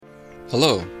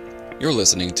Hello, you're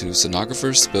listening to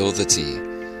Sonographers Spill the Tea,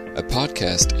 a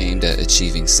podcast aimed at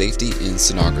achieving safety in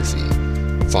sonography,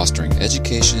 fostering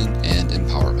education and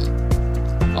empowerment.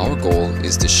 Our goal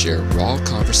is to share raw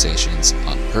conversations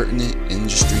on pertinent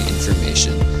industry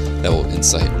information that will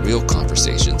incite real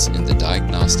conversations in the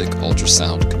diagnostic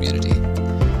ultrasound community.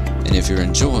 And if you're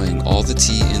enjoying all the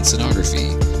tea in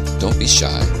sonography, don't be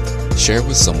shy, share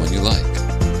with someone you like.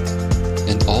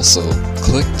 And also,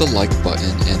 click the like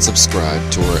button and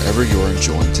subscribe to wherever you're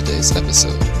enjoying today's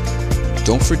episode.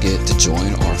 Don't forget to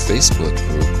join our Facebook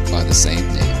group by the same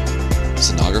name,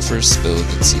 Sonographers Spill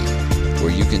the Tea,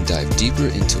 where you can dive deeper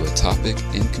into a topic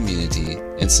and community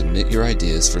and submit your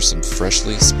ideas for some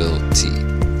freshly spilled tea.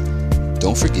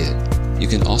 Don't forget, you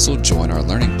can also join our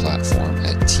learning platform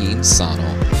at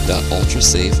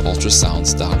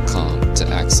teamsono.ultrasafeultrasounds.com to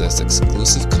access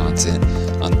exclusive content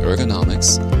on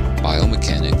ergonomics,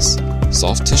 biomechanics,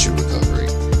 soft tissue recovery,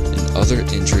 and other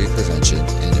injury prevention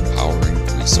and empowering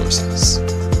resources.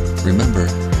 Remember,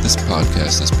 this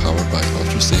podcast is powered by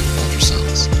UltraSafe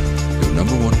Ultrasounds, your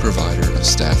 #1 provider of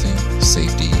staffing,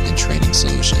 safety, and training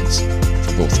solutions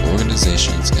for both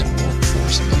organizations and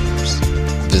workforce members.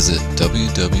 Visit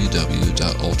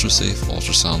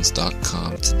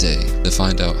www.ultrasafeultrasounds.com today to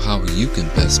find out how you can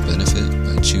best benefit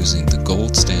by choosing the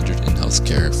gold standard in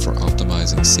healthcare for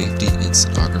optimizing safety in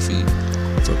sonography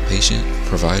for patient,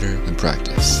 provider, and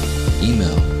practice.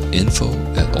 Email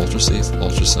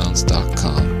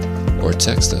info@ultrasafeultrasounds.com or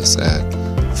text us at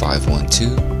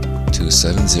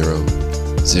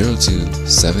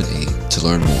 512-270-0278 to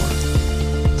learn more.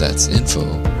 That's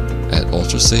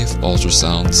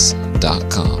info@ultrasafeultrasounds.com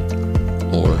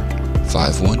or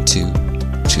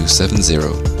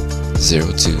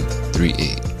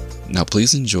 512-270-0238. Now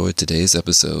please enjoy today's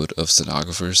episode of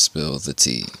Sonographers Spill the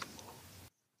Tea.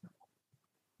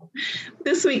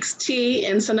 This week's Tea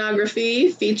in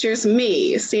Sonography features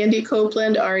me, Sandy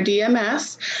Copeland,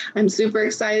 RDMS. I'm super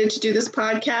excited to do this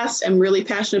podcast. I'm really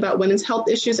passionate about women's health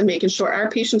issues and making sure our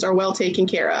patients are well taken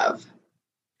care of.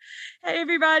 Hey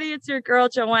everybody, it's your girl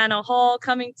Joanna Hall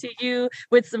coming to you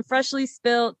with some freshly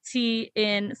spilled tea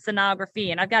in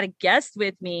sonography. And I've got a guest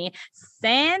with me,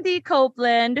 Sandy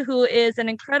Copeland, who is an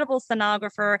incredible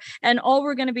sonographer. And all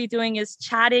we're going to be doing is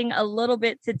chatting a little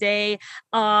bit today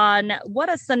on what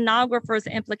a sonographer's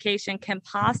implication can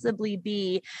possibly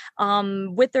be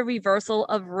with the reversal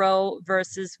of Roe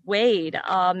versus Wade.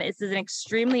 This is an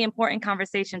extremely important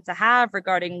conversation to have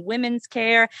regarding women's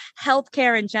care,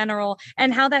 healthcare in general,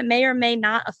 and how that may or may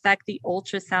not affect the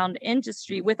ultrasound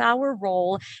industry with our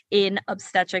role in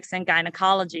obstetrics and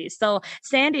gynecology. So,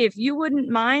 Sandy, if you wouldn't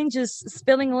mind just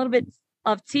spilling a little bit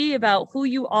of tea about who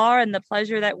you are and the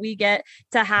pleasure that we get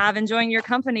to have enjoying your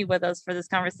company with us for this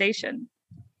conversation.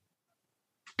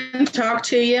 Talk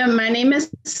to you. My name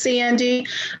is Sandy,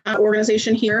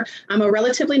 organization here. I'm a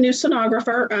relatively new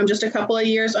sonographer. I'm just a couple of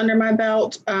years under my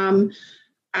belt.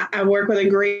 I work with a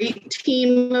great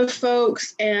team of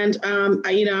folks, and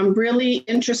I'm really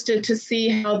interested to see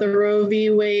how the Roe v.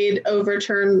 Wade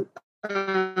overturn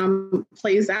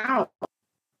plays out.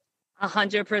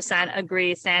 100%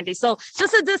 agree, Sandy. So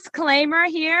just a disclaimer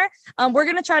here. We're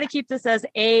going to try to keep this as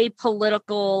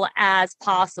apolitical as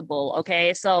possible.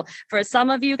 Okay. So for some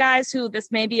of you guys who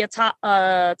this may be a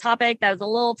topic that is a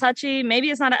little touchy, maybe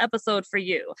it's not an episode for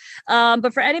you.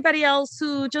 But for anybody else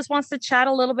who just wants to chat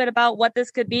a little bit about what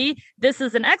this could be, this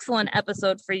is an excellent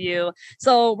episode for you.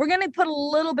 So we're going to put a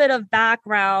little bit of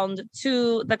background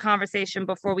to the conversation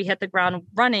before we hit the ground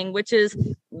running, which is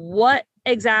what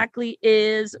exactly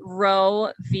is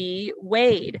Roe v.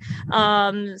 Wade.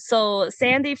 So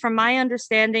Sandy, from my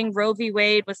understanding, Roe v.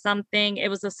 Wade was it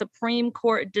was a Supreme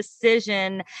Court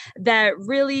decision that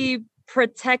really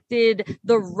protected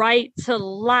the right to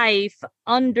life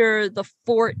under the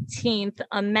 14th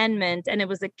Amendment. And it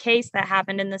was a case that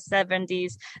happened in the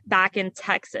 70s back in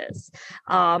Texas.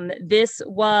 This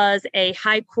was a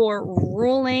high court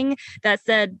ruling that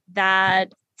said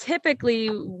that typically,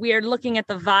 we're looking at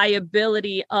the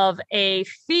viability of a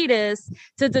fetus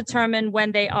to determine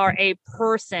when they are a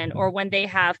person or when they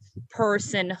have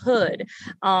personhood.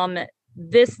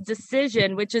 This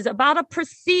decision, which is about a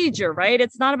procedure, right?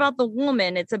 It's not about the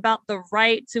woman. It's about the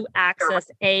right to access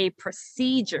a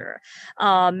procedure.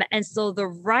 And so the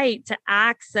right to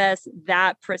access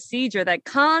that procedure, that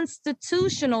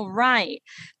constitutional right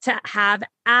to have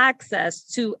access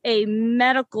to a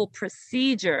medical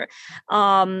procedure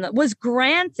was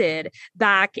granted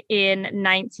back in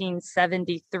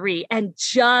 1973 and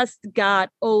just got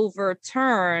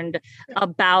overturned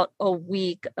about a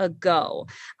week ago.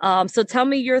 So tell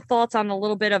me your thoughts on a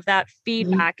little bit of that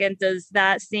feedback. And does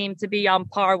that seem to be on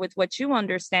par with what you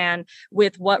understand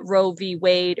with what Roe v.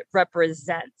 Wade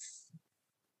represents?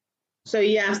 So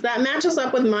yes, that matches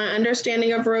up with my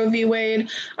understanding of Roe v. Wade.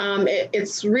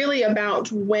 It's really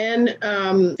about when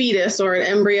fetus or an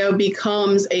embryo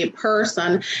becomes a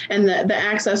person, and the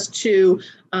access to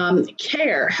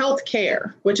health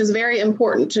care, which is very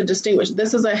important to distinguish.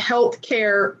 This is a health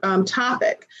care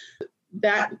topic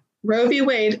that Roe v.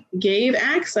 Wade gave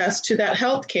access to that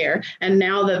health care, and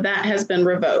now that has been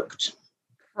revoked.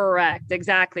 Correct.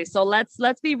 Exactly. So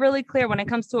let's be really clear when it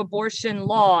comes to abortion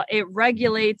law, it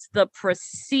regulates the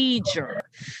procedure.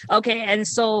 Okay. And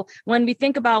so when we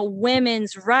think about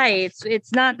women's rights,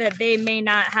 it's not that they may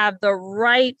not have the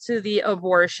right to the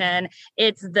abortion.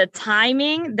 It's the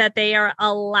timing that they are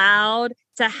allowed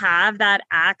to have that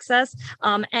access,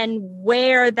 and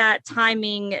where that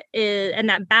timing is and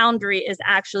that boundary is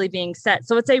actually being set.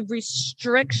 So it's a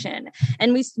restriction.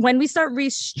 And when we start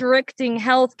restricting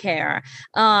healthcare,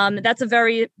 that's a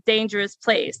very dangerous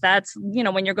place. That's,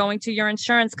 when you're going to your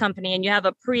insurance company and you have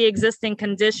a pre-existing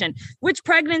condition, which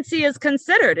pregnancy is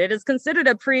considered. It is considered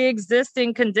a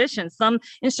pre-existing condition. Some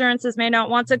insurances may not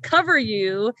want to cover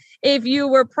you if you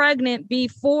were pregnant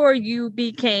before you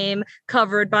became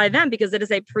covered by them, because it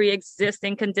is a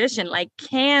pre-existing condition like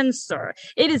cancer.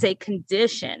 It is a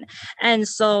condition. And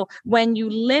so when you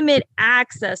limit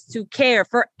access to care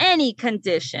for any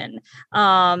condition,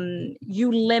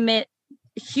 you limit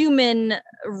human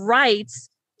rights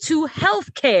to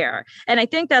healthcare. And I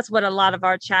think that's what a lot of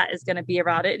our chat is going to be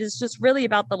about. It is just really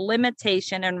about the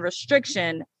limitation and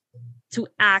restriction to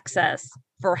access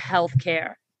for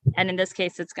healthcare. And in this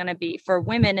case, it's going to be for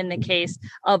women in the case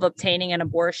of obtaining an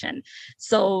abortion.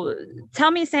 So tell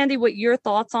me, Sandy, what your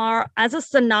thoughts are as a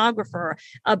sonographer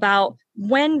about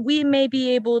when we may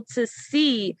be able to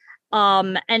see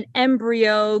an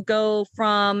embryo go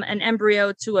from an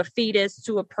embryo to a fetus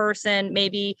to a person,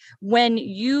 maybe when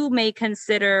you may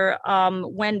consider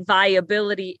when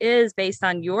viability is based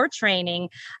on your training,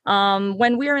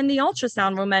 when we're in the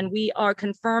ultrasound room and we are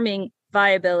confirming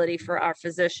viability for our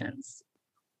physicians.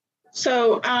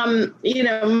 So,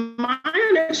 my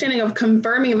understanding of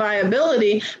confirming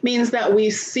viability means that we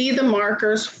see the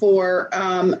markers for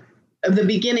the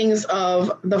beginnings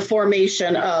of the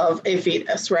formation of a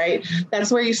fetus, right?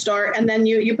 That's where you start. And then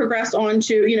you progress on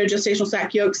to, gestational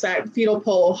sac, yolk sac, fetal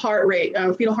pole, heart rate,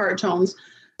 fetal heart tones,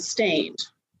 stained.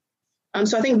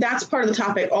 So I think that's part of the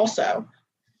topic also.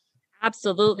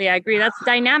 Absolutely. I agree. That's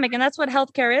dynamic. And that's what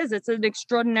healthcare is. It's an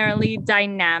extraordinarily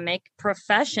dynamic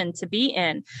profession to be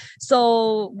in.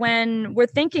 So when we're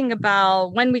thinking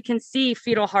about when we can see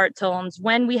fetal heart tones,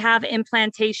 when we have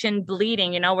implantation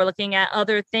bleeding, we're looking at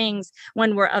other things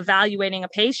when we're evaluating a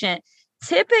patient,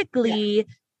 typically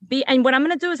and what I'm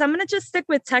going to do is I'm going to just stick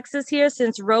with Texas here,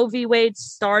 since Roe v. Wade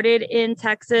started in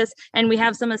Texas and we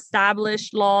have some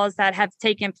established laws that have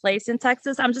taken place in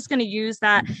Texas. I'm just going to use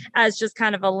that as just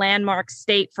kind of a landmark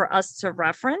state for us to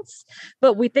reference.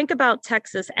 But we think about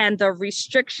Texas and the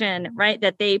restriction, right,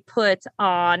 that they put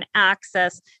on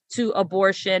access to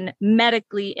abortion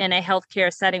medically in a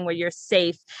healthcare setting where you're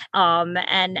safe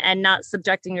and not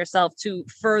subjecting yourself to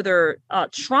further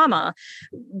trauma.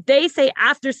 They say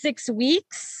after 6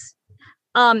 weeks,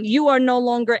 you are no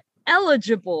longer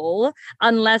eligible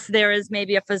unless there is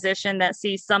maybe a physician that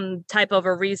sees some type of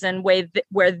a reason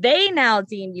where they now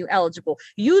deem you eligible.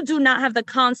 You do not have the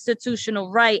constitutional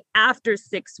right after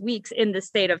 6 weeks in the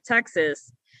state of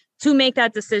Texas to make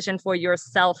that decision for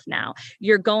yourself now.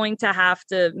 You're going to have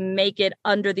to make it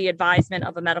under the advisement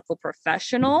of a medical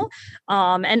professional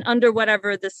and under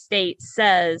whatever the state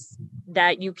says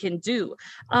that you can do.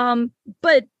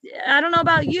 But I don't know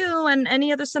about you and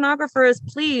any other sonographers,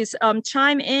 please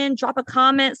chime in, drop a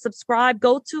comment, subscribe,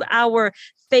 go to our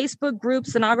Facebook group,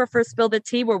 Sonographers Spill the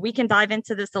Tea, where we can dive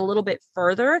into this a little bit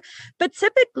further. But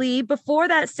typically before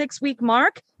that 6-week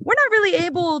mark, we're not really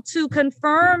able to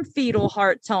confirm fetal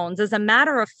heart tones. As a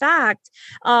matter of fact,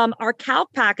 our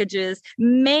calc packages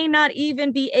may not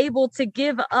even be able to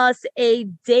give us a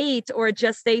date or a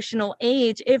gestational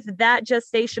age if that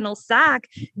gestational sac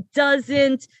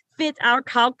doesn't fit our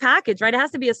calc package, right? It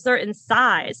has to be a certain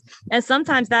size. And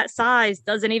sometimes that size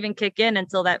doesn't even kick in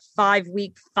until that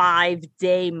 5-week,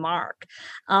 5-day mark.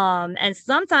 And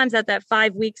sometimes at that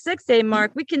 5-week, 6-day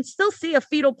mark, we can still see a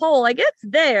fetal pole, like it's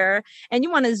there. And you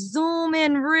want to zoom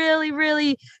in really,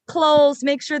 really close,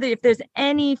 make sure that if there's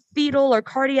any fetal or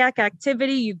cardiac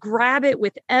activity, you grab it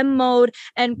with M mode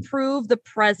and prove the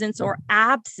presence or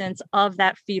absence of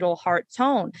that fetal heart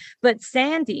tone. But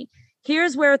Sandy,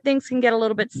 here's where things can get a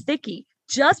little bit sticky.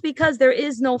 Just because there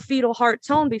is no fetal heart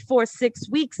tone before 6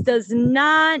 weeks does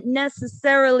not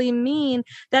necessarily mean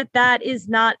that that is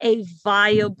not a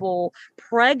viable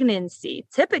pregnancy.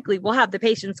 Typically, we'll have the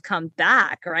patients come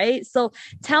back, right? So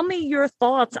tell me your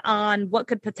thoughts on what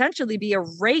could potentially be a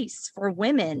race for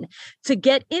women to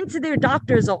get into their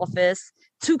doctor's office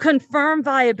to confirm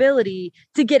viability,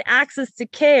 to get access to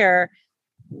care,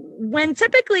 when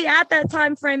typically at that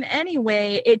time frame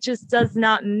anyway, it just does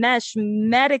not mesh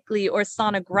medically or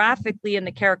sonographically in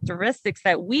the characteristics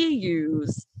that we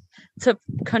use to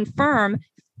confirm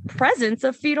presence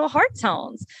of fetal heart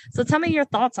tones. So tell me your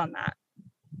thoughts on that.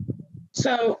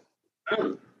 So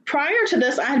prior to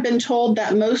this, I had been told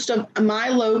that most of my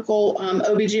local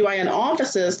OBGYN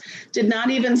offices did not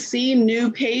even see new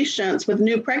patients with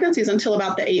new pregnancies until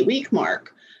about the 8-week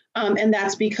mark. And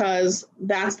that's because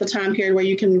that's the time period where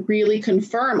you can really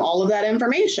confirm all of that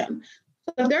information.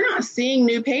 So if they're not seeing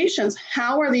new patients,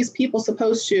 how are these people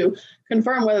supposed to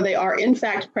confirm whether they are in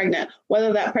fact pregnant,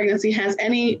 whether that pregnancy has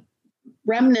any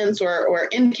remnants or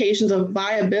indications of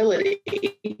viability,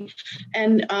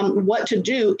 and what to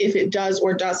do if it does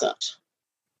or doesn't?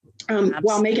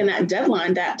 While making that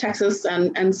deadline that Texas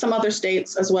and some other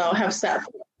states as well have set.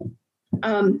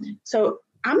 So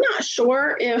I'm not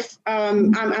sure if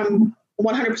I'm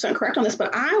 100% correct on this,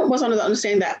 but I was under the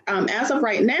understanding that as of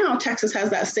right now, Texas has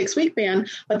that 6-week ban,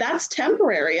 but that's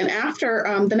temporary. And after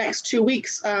the next 2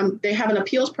 weeks, they have an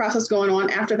appeals process going on.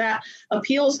 After that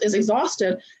appeals is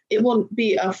exhausted, it will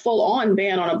be a full-on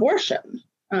ban on abortion.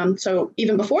 So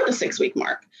even before the 6-week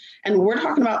mark. And we're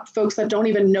talking about folks that don't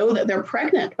even know that they're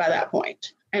pregnant by that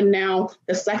point. And now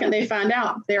the second they find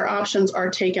out, their options are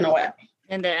taken away.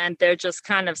 And they're just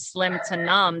kind of slim to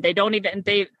none. They don't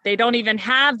even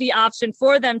have the option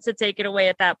for them to take it away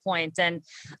at that point. And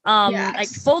yes. Like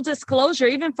full disclosure,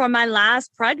 even for my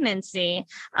last pregnancy,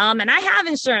 and I have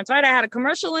insurance, right? I had a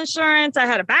commercial insurance, I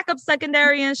had a backup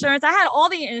secondary insurance, I had all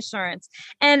the insurance,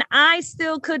 and I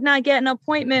still could not get an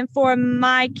appointment for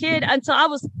my kid until I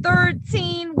was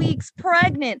 13 weeks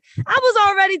pregnant. I was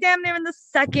already damn near in the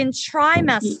second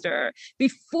trimester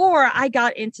before I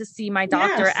got in to see my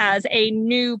doctor Yes. as a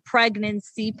new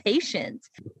pregnancy patient.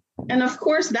 And of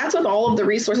course, that's with all of the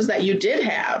resources that you did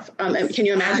have. Can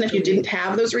you imagine if you didn't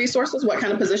have those resources, what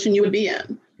kind of position you would be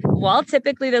in? Well,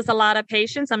 typically there's a lot of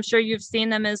patients. I'm sure you've seen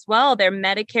them as well. They're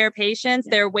Medicare patients.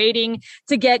 They're waiting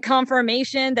to get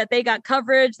confirmation that they got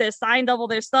coverage. They're signed all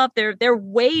their stuff. They're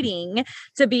waiting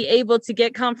to be able to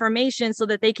get confirmation so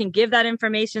that they can give that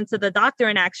information to the doctor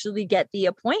and actually get the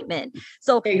appointment.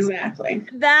 So exactly,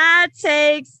 that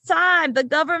takes time. The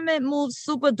government moves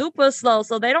super duper slow.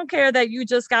 So they don't care that you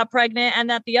just got pregnant and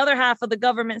that the other half of the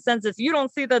government says if you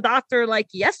don't see the doctor like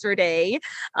yesterday,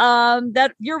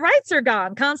 that your rights are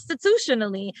gone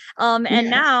constitutionally. And Yes.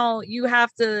 now you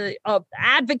have to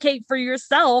advocate for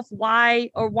yourself why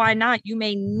or why not you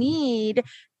may need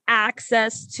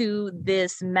access to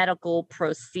this medical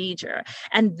procedure.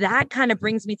 And that kind of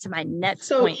brings me to my next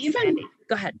point. Sandy.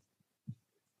 Go ahead.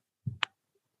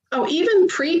 Oh, even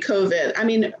pre-COVID, I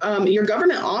mean, your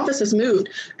government office has moved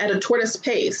at a tortoise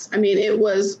pace. I mean, it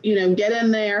was, get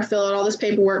in there, fill out all this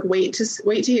paperwork, wait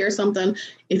to hear something.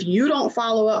 If you don't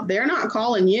follow up, they're not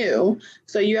calling you.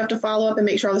 So you have to follow up and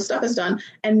make sure all the stuff is done.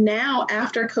 And now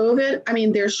after COVID, I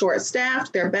mean, they're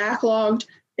short-staffed, they're backlogged,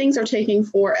 things are taking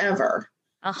forever.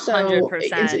 100%. So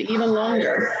it's even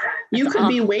longer. You could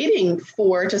be waiting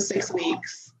 4 to 6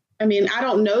 weeks. I mean, I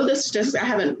don't know this, just I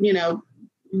haven't,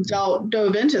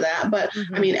 dove into that, but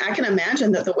I mean, I can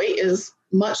imagine that the wait is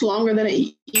much longer than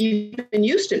it even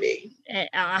used to be.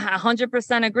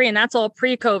 100% agree. And that's all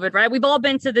pre-COVID, right? We've all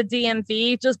been to the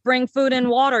DMV, just bring food and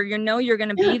water. You're going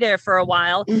to be there for a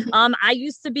while. Mm-hmm. I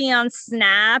used to be on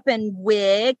SNAP and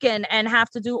WIC and have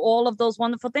to do all of those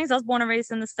wonderful things. I was born and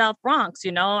raised in the South Bronx.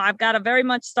 I've got a very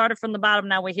much started from the bottom,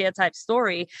 now we're here type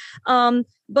story.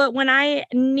 But when I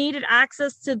needed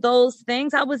access to those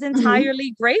things, I was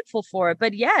entirely grateful for it.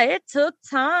 But yeah, it took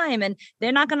time and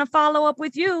they're not going to follow up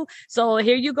with you. So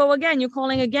here you go again. You're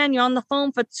calling again. You're on the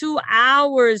phone for 2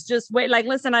 hours. Just wait. Like,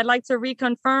 listen, I'd like to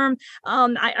reconfirm.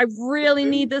 I really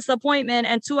need this appointment.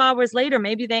 And 2 hours later,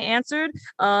 maybe they answered,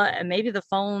 and maybe the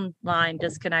phone line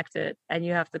disconnected and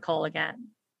you have to call again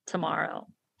tomorrow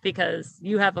because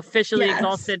you have officially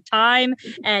exhausted time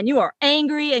and you are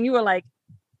angry and you are like,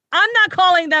 I'm not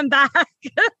calling them back.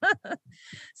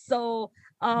 So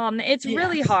it's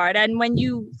really hard. And when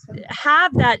you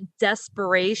have that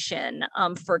desperation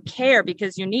for care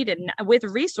because you need it, with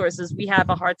resources, we have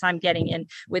a hard time getting in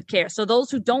with care. So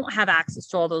those who don't have access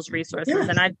to all those resources,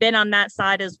 and I've been on that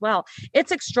side as well,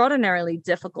 it's extraordinarily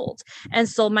difficult. And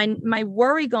so my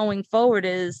worry going forward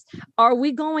is, are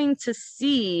we going to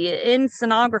see in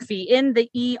sonography, in the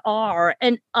ER,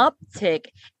 an uptick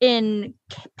in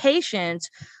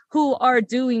patients who are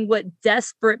doing what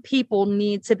desperate people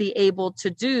need to be able to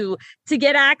do to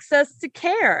get access to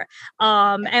care?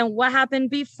 And what happened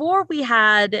before we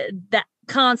had that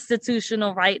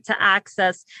constitutional right to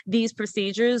access these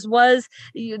procedures was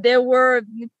there were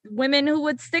women who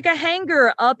would stick a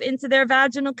hanger up into their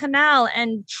vaginal canal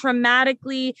and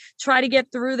traumatically try to get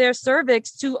through their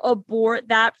cervix to abort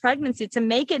that pregnancy, to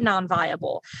make it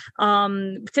non-viable.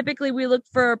 Typically, we look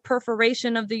for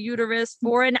perforation of the uterus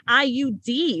for an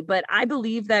IUD, but I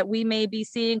believe that we may be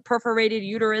seeing perforated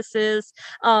uteruses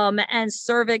and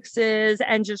cervixes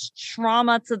and just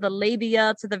trauma to the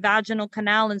labia, to the vaginal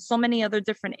canal, and so many other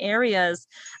different areas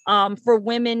for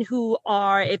women who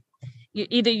are, if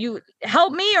either you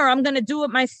help me or I'm going to do it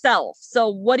myself. So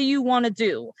what do you want to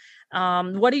do?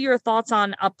 What are your thoughts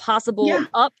on a possible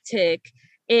uptick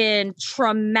in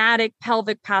traumatic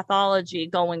pelvic pathology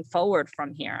going forward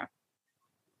from here?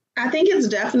 I think it's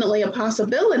definitely a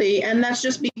possibility. And that's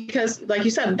just because, like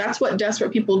you said, that's what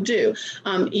desperate people do.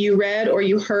 You read or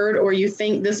you heard or you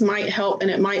think this might help and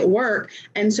it might work.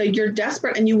 And so you're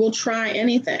desperate and you will try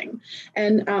anything.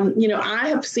 And, I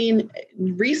have seen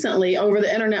recently over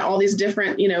the internet all these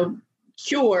different,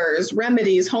 cures,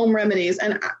 remedies, home remedies.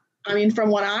 And I mean, from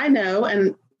what I know,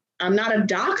 and I'm not a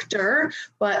doctor,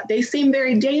 but they seem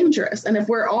very dangerous. And if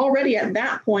we're already at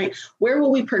that point, where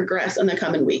will we progress in the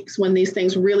coming weeks when these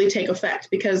things really take effect?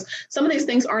 Because some of these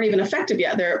things aren't even effective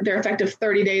yet. They're effective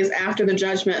 30 days after the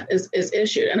judgment is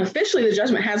issued. And officially, the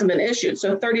judgment hasn't been issued.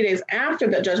 So 30 days after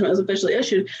the judgment is officially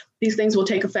issued, these things will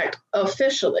take effect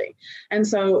officially. And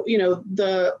so,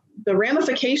 the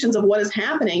ramifications of what is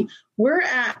happening, we're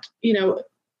at,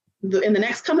 in the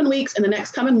next coming weeks, in the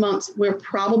next coming months, we're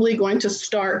probably going to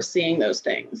start seeing those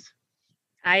things.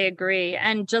 I agree.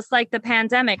 And just like the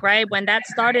pandemic, right? When that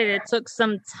started, it took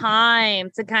some time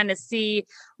to kind of see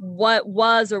what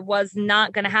was or was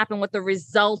not going to happen, what the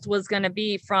result was going to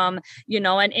be from,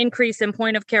 an increase in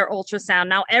point of care ultrasound.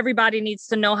 Now everybody needs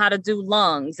to know how to do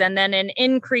lungs, and then an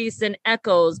increase in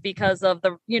echoes because of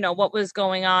the, what was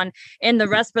going on in the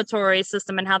respiratory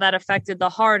system and how that affected the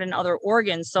heart and other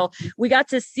organs. So we got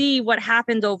to see what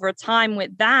happened over time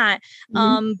with that.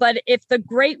 But if the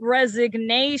Great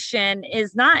Resignation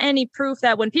is not any proof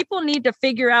that when people need to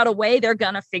figure out a way, they're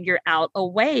going to figure out a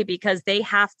way because they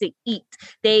have to eat.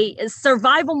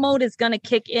 Survival mode is going to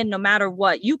kick in no matter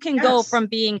what. You can go from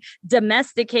being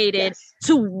domesticated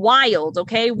to wild.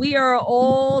 Okay. We are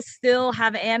all still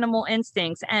have animal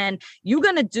instincts, and you're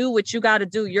going to do what you got to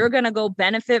do. You're going to go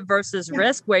benefit versus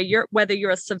risk, whether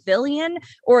you're a civilian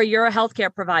or you're a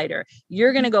healthcare provider,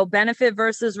 you're going to go benefit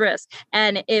versus risk.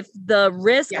 And if the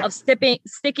risk of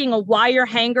sticking a wire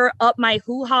hanger up my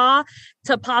hoo-ha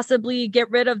to possibly get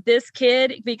rid of this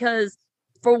kid because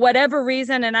for whatever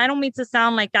reason, and I don't mean to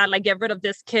sound like that, like get rid of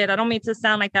this kid. I don't mean to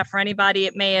sound like that for anybody.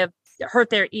 It may have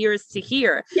hurt their ears to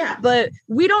hear. But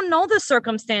we don't know the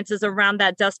circumstances around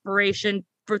that desperation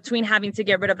between having to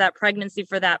get rid of that pregnancy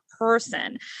for that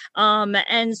person.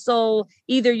 And so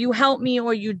either you help me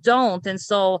or you don't. And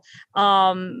so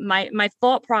my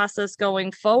thought process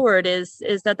going forward is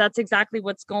that that's exactly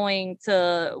what's going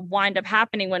to wind up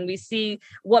happening when we see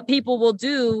what people will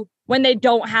do when they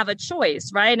don't have a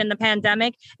choice, right? In the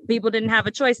pandemic, people didn't have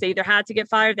a choice. They either had to get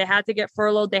fired, they had to get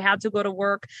furloughed, they had to go to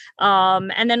work.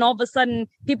 And then all of a sudden,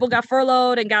 people got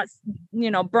furloughed and got,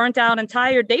 burnt out and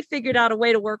tired. They figured out a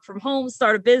way to work from home,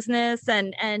 start a business,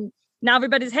 and now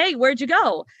everybody's, hey, where'd you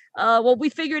go? Well, we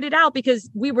figured it out because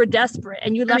we were desperate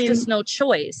and you left us no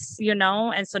choice,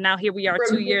 And so now here we are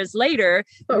 2 years later.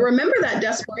 But remember that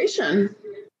desperation.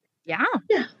 Yeah.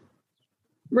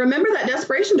 Remember that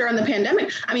desperation during the pandemic.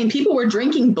 I mean, people were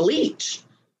drinking bleach.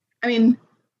 I mean,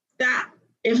 that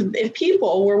if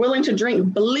people were willing to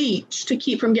drink bleach to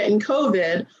keep from getting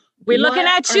COVID, we're looking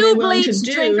at you, bleach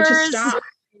drinkers.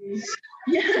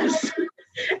 Yes.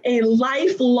 a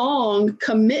lifelong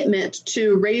commitment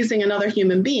to raising another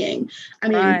human being. I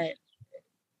mean, right.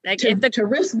 Like to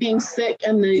risk being sick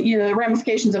and the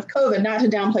ramifications of COVID, not to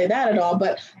downplay that at all,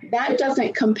 but that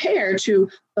doesn't compare to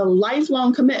the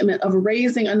lifelong commitment of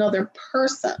raising another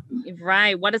person.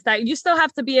 Right. What is that? You still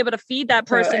have to be able to feed that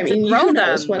person, So, I mean, to grow who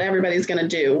knows them. what everybody's going to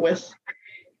do with.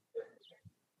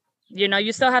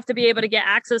 You still have to be able to get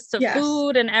access to Yes.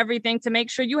 food and everything to make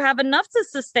sure you have enough to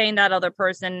sustain that other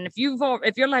person. If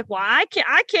you're like, well, I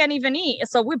can't even eat,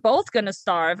 so we're both going to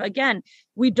starve. Again,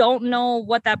 we don't know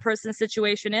what that person's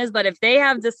situation is, but if they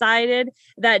have decided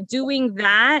that doing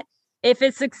that, if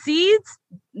it succeeds,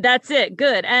 that's it,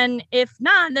 good. And if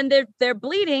not, then they're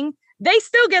bleeding. They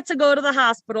still get to go to the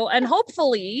hospital, and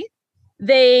hopefully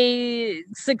they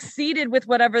succeeded with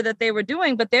whatever that they were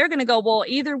doing, but they're going to go, well,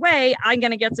 either way, I'm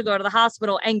going to get to go to the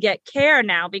hospital and get care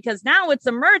now, because now it's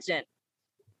emergent,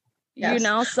 Yes.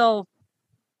 So.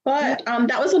 But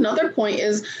that was another point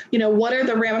is, what are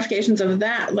the ramifications of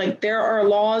that? Like, there are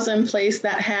laws in place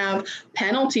that have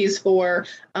penalties for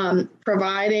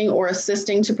providing or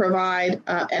assisting to provide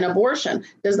an abortion.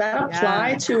 Does that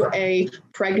apply to a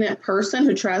pregnant person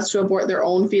who tries to abort their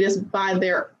own fetus by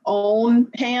their own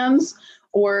hands?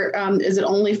 Or is it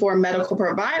only for medical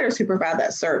providers who provide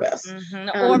that service?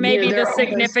 Mm-hmm. Or maybe the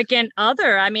significant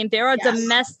other. I mean, there are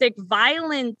domestic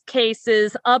violence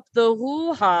cases up the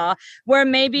hoo-ha where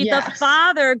maybe the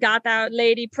father got that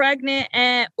lady pregnant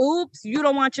and oops, you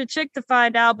don't want your chick to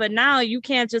find out, but now you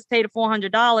can't just pay the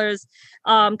 $400.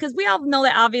 Because we all know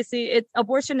that obviously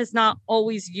abortion is not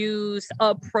always used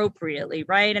appropriately,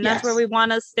 right? And that's where we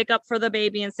want to stick up for the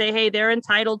baby and say, hey, they're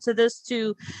entitled to this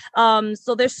too.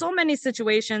 So there's so many situations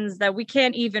that we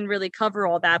can't even really cover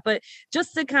all that. But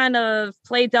just to kind of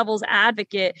play devil's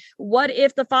advocate, what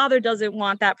if the father doesn't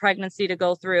want that pregnancy to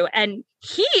go through and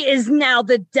he is now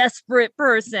the desperate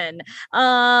person?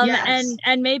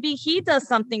 And maybe he does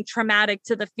something traumatic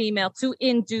to the female to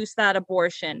induce that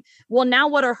abortion. Well, now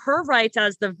what are her rights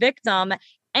as the victim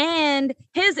and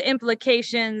his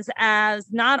implications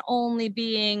as not only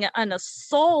being an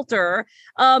assaulter,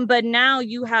 but now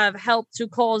you have helped to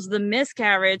cause the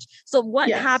miscarriage. So what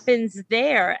happens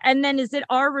there? And then is it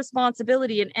our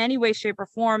responsibility in any way, shape, or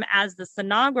form as the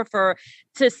sonographer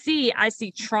to see, I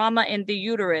see trauma in the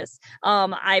uterus.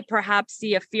 I perhaps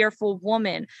see a fearful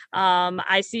woman.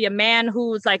 I see a man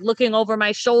who's like looking over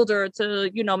my shoulder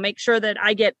to, make sure that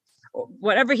I get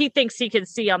whatever he thinks he can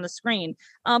see on the screen.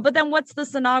 But then what's the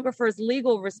sonographer's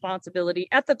legal responsibility,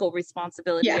 ethical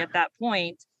responsibility at that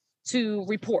point to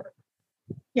report?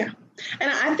 Yeah.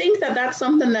 And I think that that's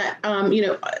something that,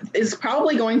 is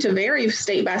probably going to vary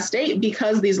state by state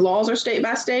because these laws are state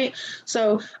by state.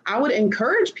 So I would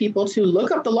encourage people to look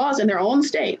up the laws in their own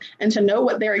state and to know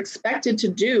what they're expected to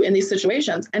do in these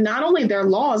situations. And not only their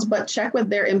laws, but check with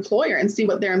their employer and see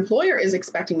what their employer is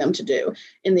expecting them to do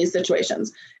in these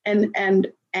situations.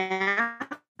 And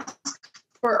ask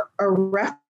for a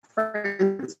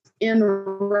reference in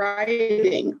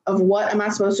writing of what am I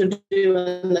supposed to do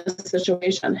in this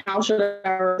situation? How should I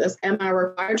report this? Am I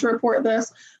required to report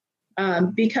this?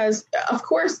 Because, of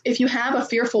course, if you have a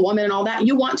fearful woman and all that,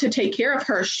 you want to take care of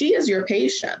her. She is your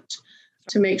patient,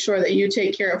 to make sure that you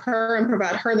take care of her and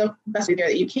provide her the best care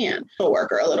that you can. Work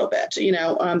her a little bit,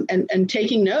 and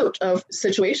taking note of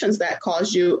situations that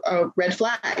cause you a red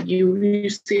flag. You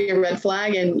see a red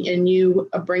flag and you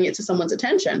bring it to someone's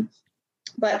attention.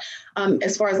 But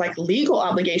as far as like legal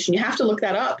obligation, you have to look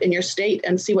that up in your state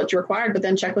and see what's required, but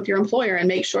then check with your employer and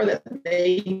make sure that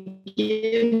they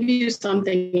give you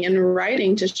something in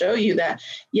writing to show you that,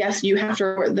 yes, you have to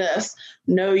report this.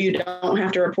 No, you don't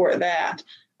have to report that,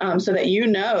 so that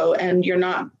and you're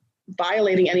not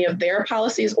violating any of their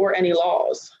policies or any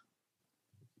laws.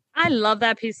 I love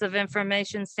that piece of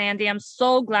information, Sandy. I'm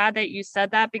so glad that you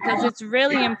said that because it's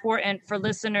really important for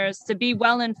listeners to be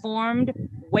well informed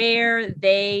where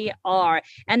they are.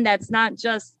 And that's not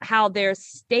just how their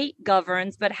state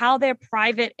governs, but how their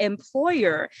private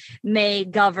employer may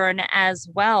govern as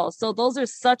well. So those are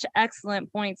such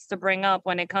excellent points to bring up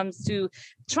when it comes to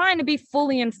trying to be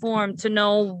fully informed, to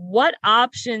know what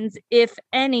options, if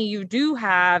any, you do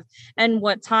have and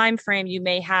what time frame you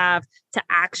may have to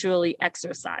actually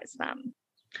exercise them.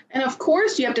 And of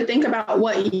course, you have to think about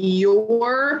what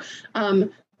your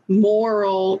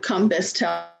moral compass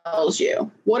tells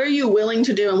you. What are you willing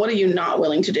to do and what are you not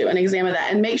willing to do? And examine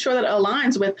that and make sure that it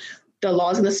aligns with the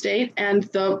laws in the state and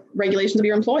the regulations of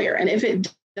your employer. And if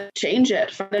it change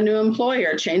it, find a new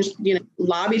employer,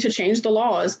 lobby to change the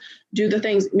laws, do the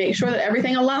things, make sure that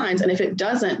everything aligns. And if it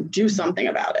doesn't, do something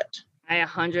about it. I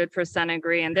 100%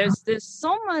 agree. And there's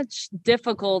so much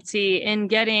difficulty in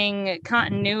getting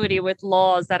continuity with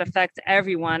laws that affect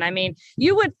everyone. I mean,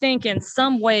 you would think in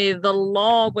some way the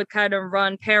law would kind of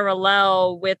run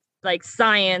parallel with like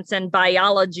science and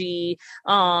biology,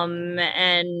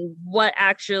 and what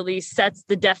actually sets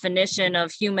the definition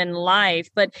of human life.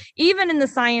 But even in the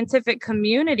scientific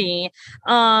community,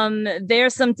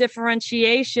 there's some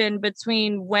differentiation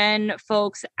between when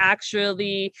folks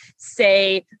actually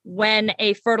say when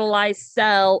a fertilized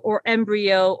cell or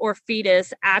embryo or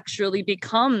fetus actually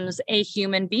becomes a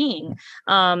human being.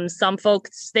 Some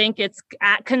folks think it's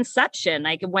at conception,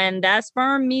 like when that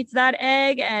sperm meets that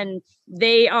egg and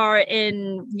they are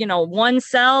in, one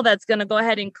cell that's going to go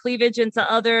ahead and cleavage into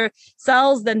other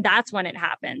cells, then that's when it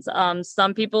happens.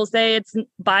 Some people say it's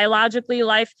biologically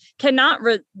life cannot,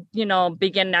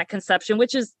 begin at conception,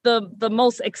 which is the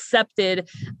most accepted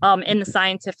in the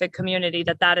scientific community,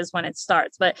 that is when it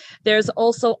starts. But there's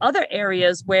also other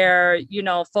areas where,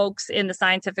 folks in the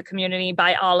scientific community,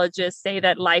 biologists say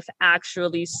that life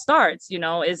actually starts.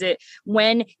 Is it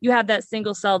when you have that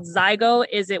single celled zygote?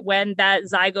 Is it when that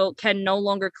zygote can no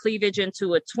longer cleavage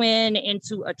into a twin,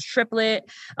 into a triplet?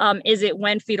 Is it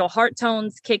when fetal heart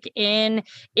tones kick in?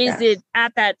 Is it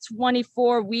at that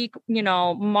 24-week,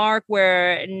 mark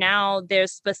where now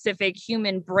there's specific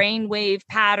human brainwave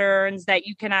patterns that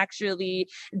you can actually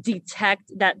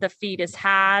detect that the fetus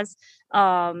has?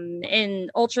 In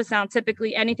ultrasound,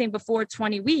 typically anything before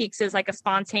 20 weeks is like a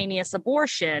spontaneous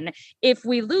abortion. If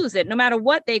we lose it, no matter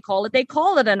what they call it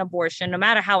an abortion, no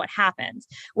matter how it happens.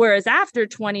 Whereas after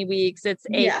 20 weeks, it's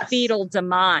a fetal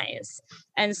demise.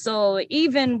 And so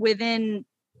even within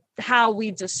how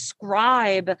we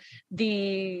describe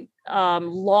the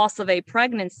loss of a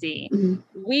pregnancy,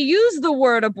 we use the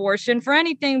word abortion for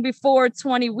anything before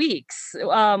 20 weeks,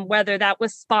 whether that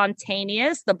was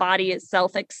spontaneous, the body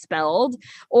itself expelled,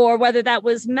 or whether that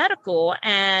was medical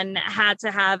and had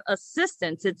to have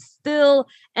assistance. It's still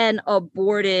an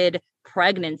aborted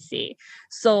pregnancy.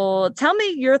 So tell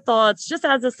me your thoughts, just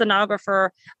as a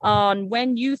sonographer, on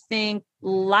when you think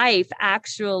life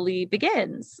actually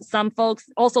begins. Some folks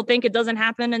also think it doesn't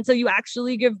happen until you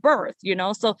actually give birth,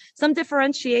 so some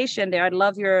differentiation there. I'd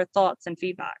love your thoughts and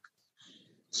feedback.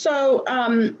 So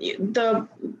the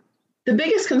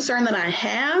biggest concern that I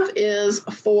have is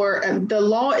for the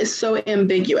law is so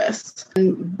ambiguous,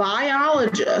 and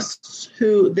biologists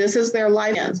who this is their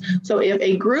life ends. So if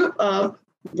a group of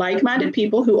like-minded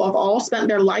people who have all spent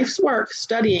their life's work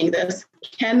studying this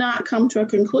cannot come to a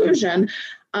conclusion,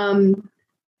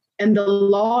 and the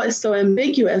law is so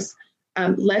ambiguous,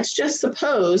 let's just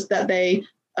suppose that they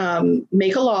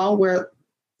make a law where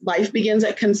life begins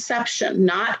at conception,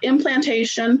 not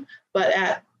implantation, but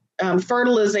at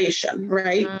fertilization,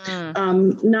 right?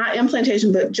 Not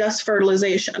implantation, but just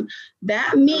fertilization.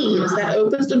 That means that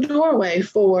opens the doorway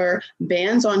for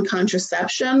bans on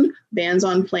contraception, bans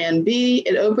on Plan B.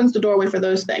 It opens the doorway for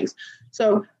those things.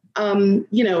 So,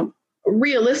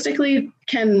 realistically,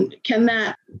 can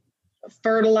that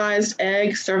fertilized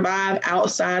egg survive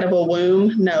outside of a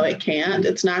womb? No, it can't.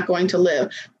 It's not going to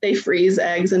live. They freeze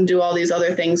eggs and do all these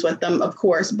other things with them, of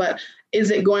course, but is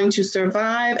it going to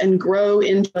survive and grow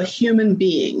into a human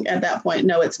being at that point?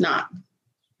 No, it's not.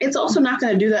 It's also not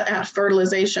going to do that at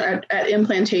fertilization, at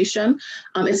implantation.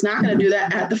 It's not going to do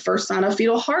that at the first sign of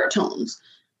fetal heart tones.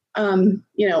 I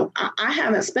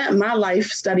haven't spent my life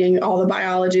studying all the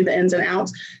biology, the ins and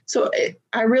outs. So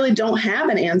I really don't have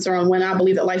an answer on when I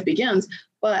believe that life begins.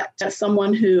 But as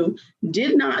someone who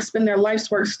did not spend their life's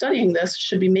work studying this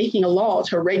should be making a law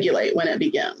to regulate when it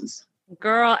begins.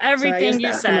 Girl, everything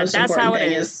you said, that's how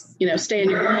it is. Stay in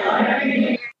your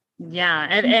lane. Yeah.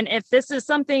 And if this is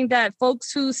something that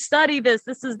folks who study this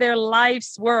is their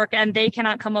life's work and they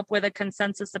cannot come up with a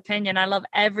consensus opinion. I love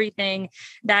everything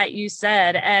that you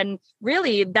said. And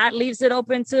really that leaves it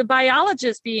open to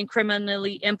biologists being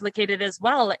criminally implicated as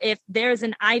well. If there's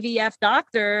an IVF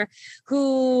doctor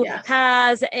who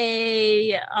has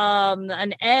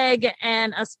an egg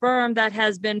and a sperm that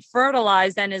has been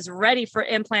fertilized and is ready for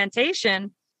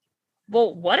implantation,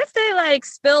 well, what if they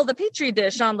spill the Petri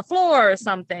dish on the floor or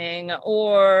something,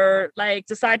 or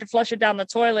decide to flush it down the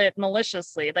toilet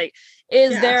maliciously?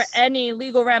 Is there any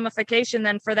legal ramification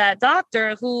then for that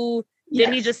doctor who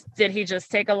did he just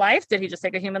take a life? Did he just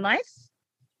take a human life?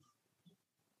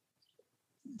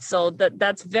 So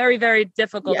that's very, very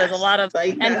difficult. There's a lot of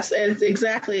it's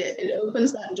exactly it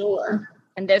opens that door.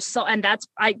 And that's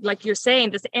like you're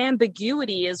saying, this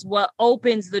ambiguity is what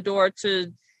opens the door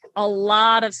to a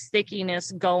lot of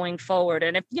stickiness going forward.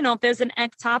 And if there's an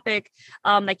ectopic,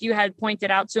 like you had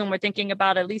pointed out to, and we're thinking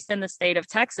about, at least in the state of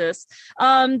Texas,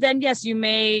 then yes, you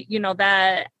may,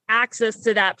 that access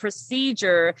to that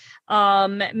procedure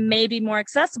may be more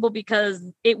accessible because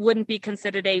it wouldn't be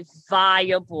considered a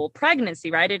viable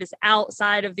pregnancy, right? It is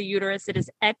outside of the uterus. It is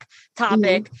ectopic.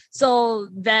 Mm-hmm. So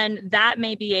then that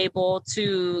may be able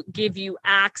to give you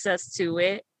access to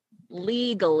it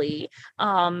legally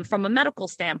from a medical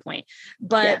standpoint.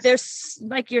 But yes, there's,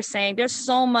 like you're saying, there's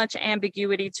so much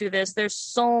ambiguity to this. There's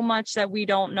so much that we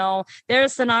don't know.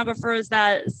 There's sonographers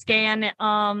that scan,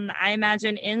 I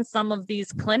imagine, in some of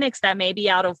these clinics that may be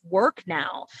out of work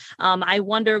now. I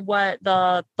wonder what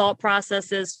the thought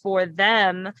process is for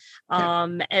them.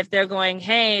 If they're going,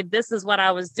 hey, this is what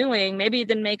I was doing. Maybe it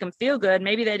didn't make them feel good.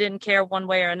 Maybe they didn't care one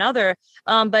way or another.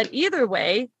 But either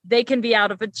way, they can be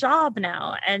out of a job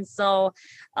now. And so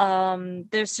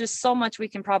there's just so much we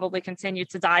can probably continue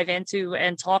to dive into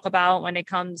and talk about when it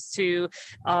comes to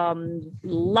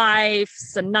life,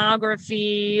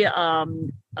 sonography,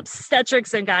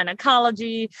 obstetrics and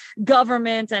gynecology,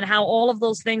 government, and how all of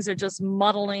those things are just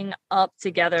muddling up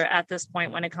together at this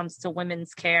point when it comes to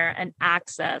women's care and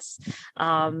access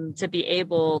to be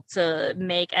able to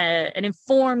make an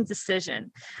informed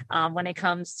decision when it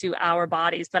comes to our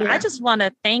bodies. But I just want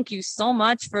to thank you so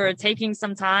much for taking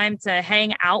some time to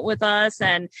hang out with us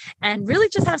and really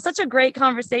just have such a great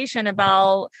conversation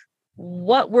about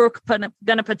what we're going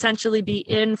to potentially be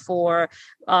in for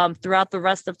throughout the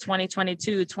rest of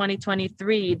 2022,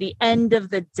 2023, the end of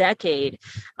the decade.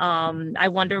 I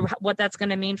wonder what that's going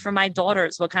to mean for my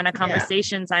daughters, what kind of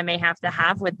conversations I may have to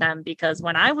have with them, because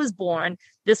when I was born,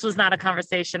 this was not a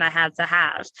conversation I had to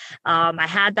have. I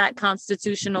had that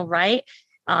constitutional right.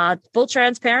 Full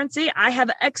transparency, I have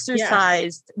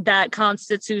exercised that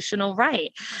constitutional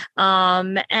right.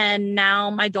 And now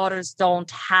my daughters don't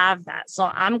have that. So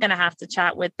I'm going to have to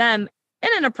chat with them in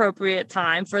an appropriate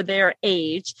time for their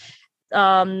age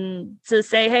to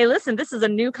say, hey, listen, this is a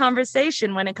new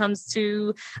conversation when it comes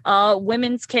to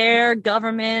women's care,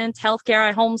 government, healthcare.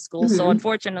 I homeschool. Mm-hmm. So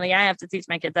unfortunately, I have to teach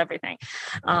my kids everything.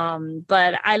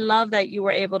 But I love that you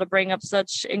were able to bring up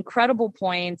such incredible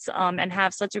points and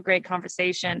have such a great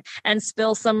conversation and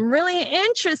spill some really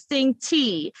interesting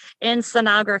tea in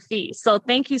sonography. So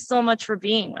thank you so much for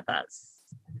being with us.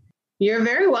 You're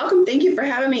very welcome. Thank you for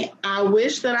having me. I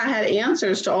wish that I had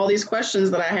answers to all these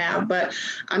questions that I have, but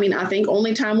I think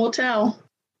only time will tell.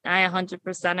 I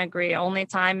 100% agree. Only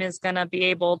time is going to be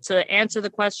able to answer the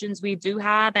questions we do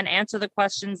have and answer the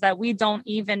questions that we don't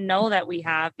even know that we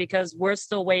have, because we're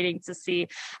still waiting to see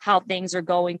how things are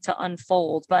going to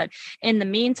unfold. But in the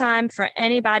meantime, for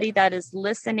anybody that is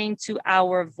listening to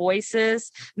our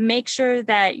voices, make sure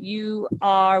that you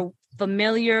are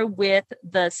familiar with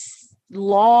the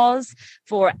laws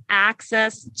for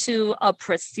access to a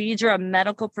procedure, a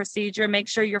medical procedure. Make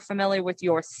sure you're familiar with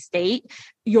your state,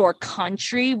 your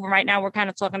country. Right now, we're kind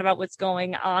of talking about what's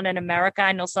going on in America.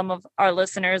 I know some of our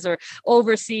listeners are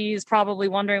overseas, probably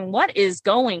wondering what is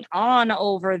going on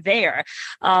over there.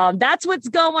 That's what's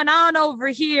going on over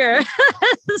here.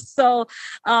 So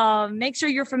make sure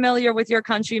you're familiar with your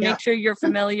country. Make sure you're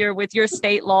familiar with your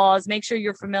state laws. Make sure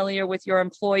you're familiar with your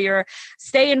employer.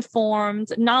 Stay informed.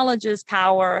 Knowledge is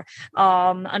power.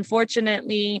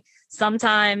 Unfortunately,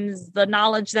 sometimes the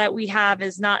knowledge that we have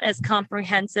is not as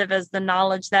comprehensive as the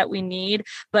knowledge that we need,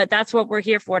 but that's what we're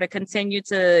here for, to continue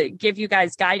to give you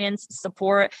guys guidance,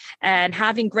 support, and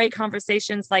having great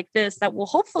conversations like this that will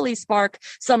hopefully spark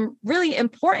some really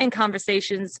important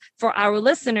conversations for our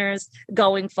listeners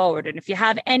going forward. And if you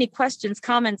have any questions,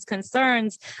 comments,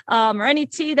 concerns, or any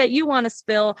tea that you want to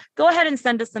spill, go ahead and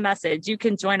send us a message. You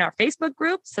can join our Facebook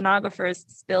group, Sonographers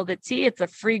Spill the Tea. It's a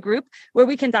free group where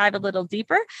we can dive a little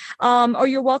deeper. Or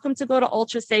you're welcome to go to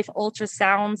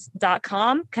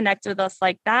ultrasafeultrasounds.com, connect with us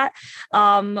like that,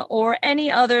 or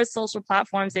any other social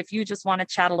platforms. If you just want to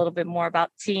chat a little bit more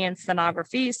about tea and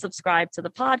sonography, subscribe to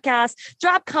the podcast,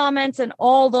 drop comments, and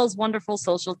all those wonderful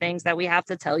social things that we have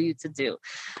to tell you to do.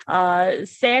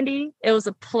 Sandy, it was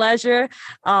a pleasure.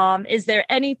 Is there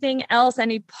anything else,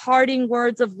 any parting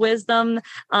words of wisdom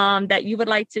that you would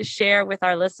like to share with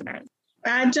our listeners?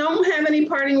 I don't have any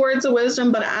parting words of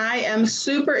wisdom, but I am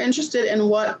super interested in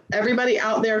what everybody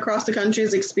out there across the country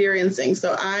is experiencing.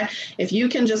 So if you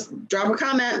can just drop a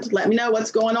comment, let me know what's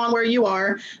going on where you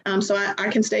are, so I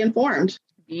can stay informed.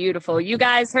 Beautiful. You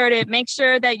guys heard it. Make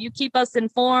sure that you keep us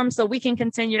informed so we can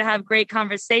continue to have great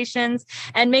conversations,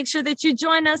 and make sure that you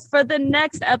join us for the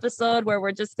next episode, where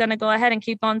we're just going to go ahead and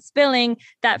keep on spilling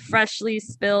that freshly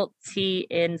spilled tea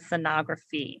in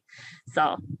sonography.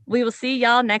 So we will see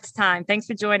y'all next time. Thanks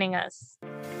for joining us.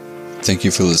 Thank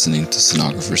you for listening to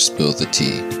Sonographers Spill the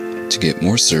Tea. To get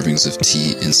more servings of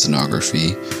tea in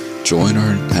sonography, join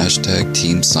our hashtag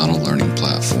Team Sono Learning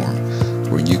platform,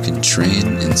 where you can train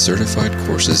in certified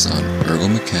courses on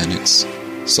ergomechanics,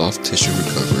 soft tissue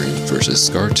recovery versus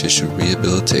scar tissue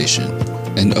rehabilitation,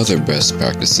 and other best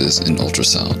practices in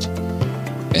ultrasound.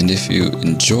 And if you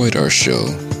enjoyed our show,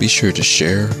 be sure to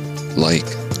share, like,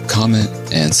 comment,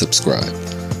 and subscribe.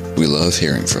 We love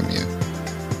hearing from you.